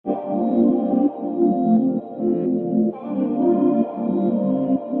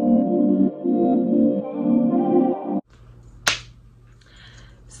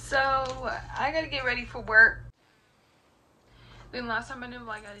I gotta get ready for work. Then last time I did a vlog,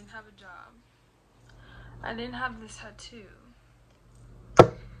 I didn't have a job. I didn't have this tattoo.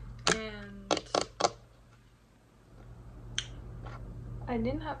 And I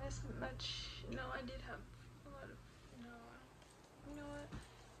didn't have this much. No, I did have a lot of. No, you know what?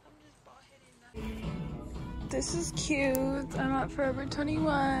 I'm just bald-headed. This is cute. I'm at Forever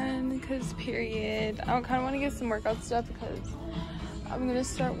 21 because period. I kind of want to get some workout stuff because I'm gonna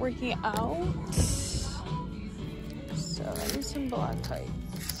start working out. So I need some black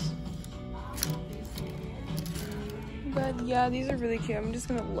tights. But yeah, these are really cute. I'm just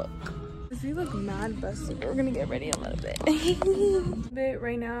gonna look. We look mad busted, but we're gonna get ready a little bit.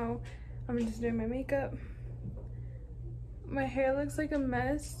 Right now, I'm just doing my makeup. My hair looks like a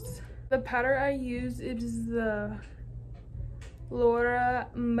mess. The powder I use is the Laura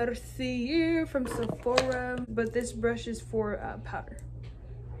Mercier from Sephora, but this brush is for powder.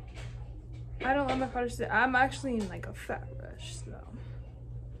 I don't let my powder sit. I'm actually in like a fat rush, so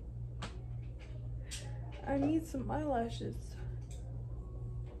I need some eyelashes.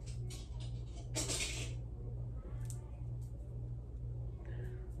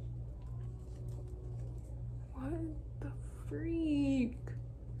 What the freak?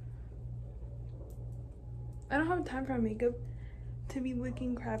 I don't have time for my makeup to be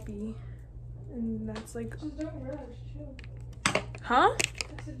looking crappy, and that's like. Just don't rush, chill. Huh?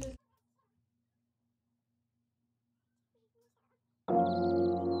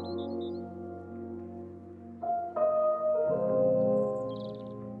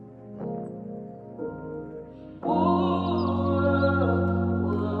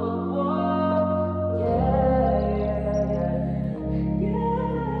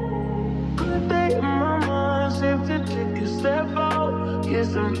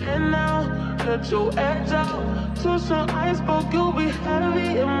 Let your edge out to some iceberg, you'll be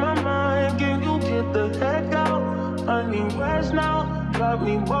heavy in my mind. Can you get the heck out? I need rest now, got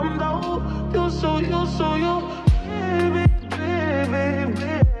me bummed out. You so baby, baby,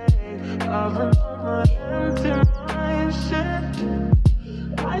 baby. I've been on my empty mind, shit.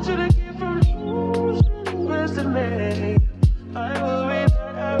 I should've given from losing the best of me. I worry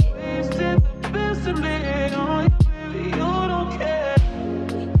that I wasted the best of me on you, baby, you don't care.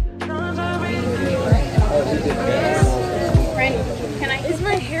 Is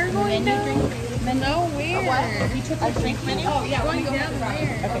my hair going down? No, where? What? You took the drink menu? Oh, yeah. Going down where?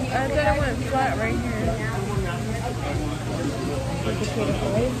 Okay. I thought I went flat right here.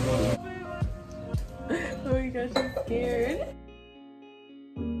 Oh my gosh, I'm scared.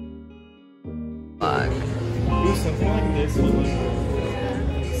 Do something like this.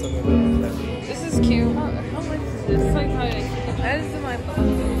 This is cute. How much is this? It's like how this is my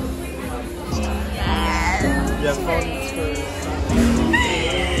phone. Yeah, phones first.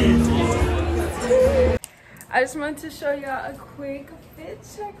 I just wanted to show y'all a quick fit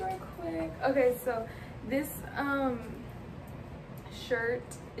check real quick. Okay, so this shirt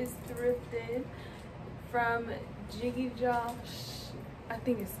is thrifted from Jiggy Josh. I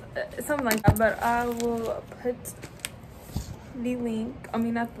think it's something like that, but I will put the link. I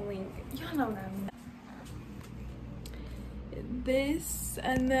mean, not the link. Y'all know what I mean. This,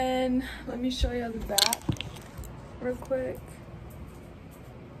 and then let me show y'all the back real quick.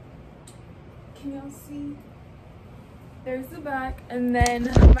 Can y'all see? There's the back, and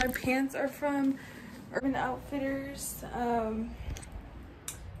then my pants are from Urban Outfitters.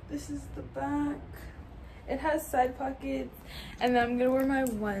 This is the back. It has side pockets, and then I'm gonna wear my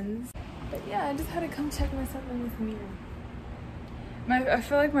ones. But yeah, I just had to come check myself in this mirror. I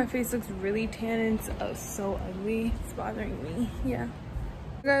feel like my face looks really tan and it's so ugly. It's bothering me. Yeah.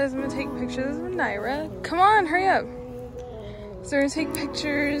 Guys, I'm gonna take pictures of Naira. Come on, hurry up. So we're gonna take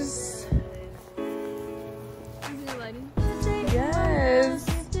pictures. Yes.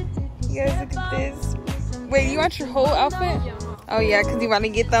 You guys look at this. Wait, you want your whole outfit? Oh yeah, because you want to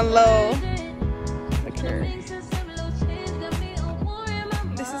get them low. Look at her.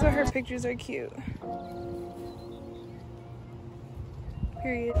 This is why her pictures are cute.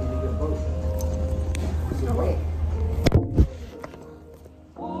 Period. No, wait.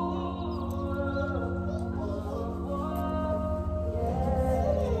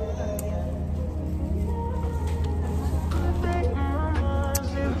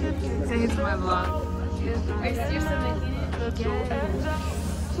 Say it's my vlog. Are you seriously making it?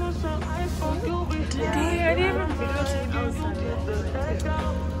 Dang, I didn't even videotape.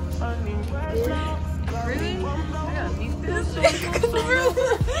 Really? I gotta beat this.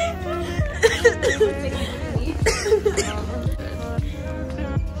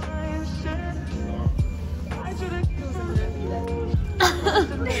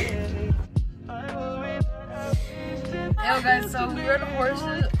 rode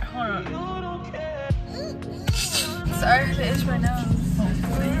horses. Hold on. Sorry, I have to itch my nose.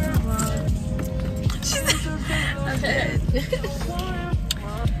 I'm dead.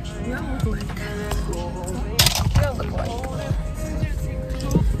 We all look like.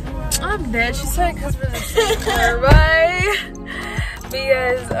 I'm dead. She said because we're the same color, right?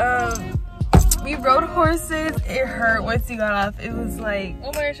 Because we rode horses. It hurt once you got off. It was like,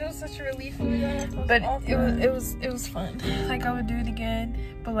 oh my gosh, it was such a relief when we got off. But it was fun. Like I would do it again,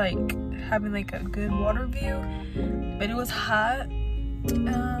 but like having like a good water view. But it was hot.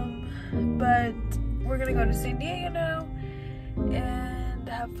 But we're gonna go to San Diego now and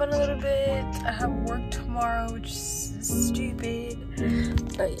have fun a little bit. I have work tomorrow, which is stupid.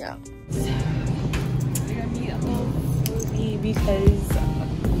 But yeah. I got me a little smoothie because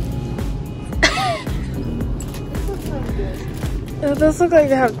those look like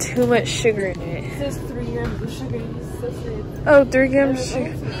they have too much sugar in it. It says 3 grams of sugar. Oh, 3 grams of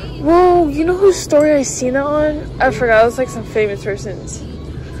sugar. Whoa, you know whose story I seen that on? I forgot. It was like some famous person's.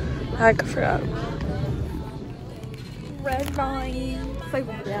 I forgot. Red Vine. It's like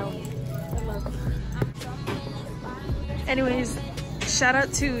brown. I love it. Anyways, shout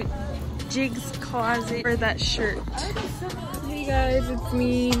out to Jig's Closet for that shirt. Hey guys, it's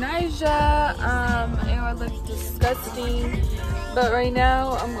me, Nyjah. It looks disgusting, but right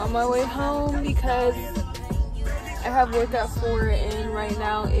now I'm on my way home because I have work at 4 and right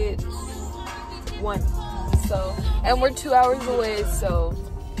now it's 1. So, and we're 2 hours away, so.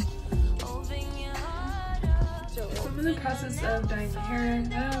 I'm in the process of dyeing my hair. I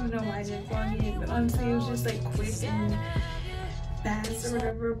don't even know why I didn't vlog it, but honestly it was just like quick and fast or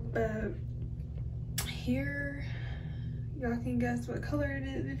whatever. But here, y'all can guess what color it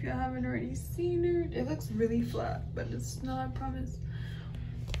is if y'all haven't already seen it. It looks really flat, but it's not, I promise.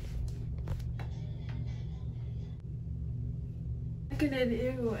 Look at it,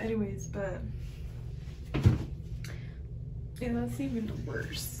 ew. Anyways, but yeah, that's even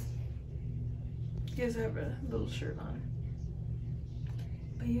worse. You guys have a little shirt on.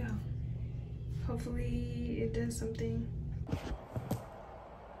 But yeah, hopefully it does something.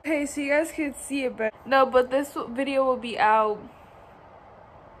 Okay, so you guys can see it, but no, but this video will be out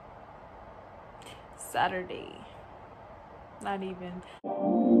Saturday. Not even.